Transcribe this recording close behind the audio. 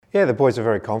Yeah, the boys are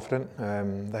very confident.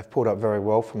 They've pulled up very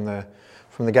well from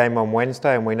the game on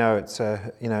Wednesday, and we know it's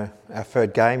our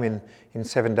third game in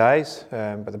 7 days.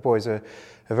 But the boys are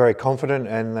very confident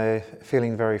and they're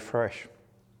feeling very fresh.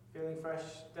 Feeling fresh,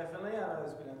 definitely. I know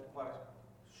there's been quite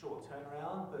a short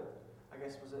turnaround, but I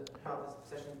guess how has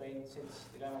the session been since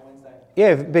the game on Wednesday?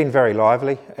 Yeah, been very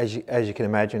lively. As you can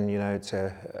imagine, it's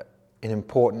an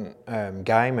important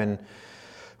game, and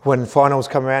when finals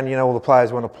come around, all the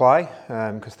players want to play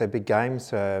because they're big games.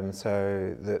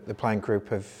 So the playing group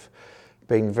have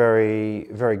been very,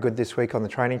 very good this week on the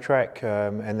training track,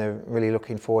 and they're really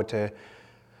looking forward to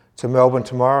Melbourne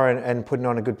tomorrow and putting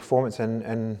on a good performance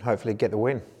and hopefully get the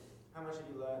win. How much have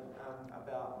you learned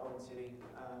about Melbourne City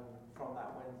from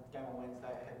that game on Wednesday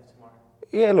ahead of tomorrow?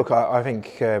 Yeah, look, I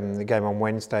think the game on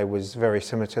Wednesday was very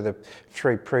similar to the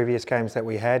 3 previous games that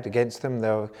we had against them. They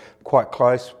were quite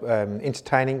close,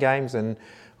 entertaining games, and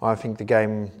I think the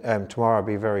game tomorrow will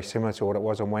be very similar to what it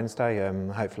was on Wednesday.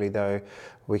 Hopefully, though,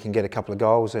 we can get a couple of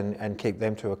goals and keep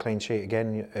them to a clean sheet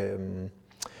again.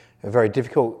 Very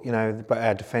difficult, but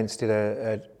our defence did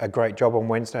a great job on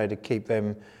Wednesday to keep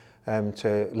them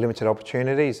to limited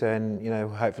opportunities, and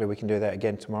hopefully we can do that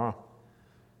again tomorrow.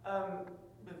 Bit of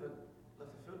a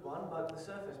left of field one, but the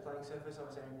playing surface,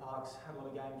 obviously AAMI Park's had a lot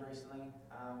of games recently.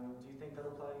 Do you think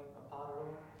that'll play a part at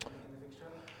all in the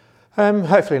fixture?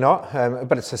 Hopefully not,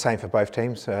 but it's the same for both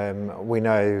teams. We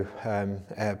know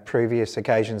our previous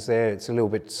occasions there, it's a little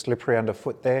bit slippery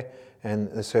underfoot there,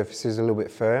 and the surface is a little bit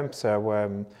firm.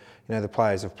 So the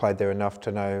players have played there enough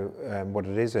to know what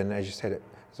it is, and as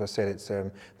I said, it's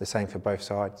the same for both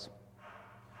sides.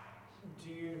 Do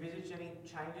you envisage any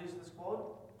changes to the squad?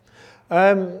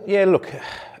 Yeah, look,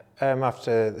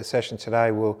 after the session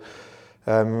today, we'll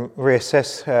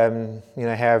reassess,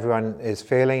 how everyone is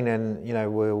feeling, and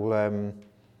we'll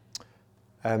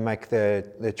make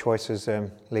the choices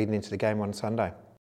leading into the game on Sunday.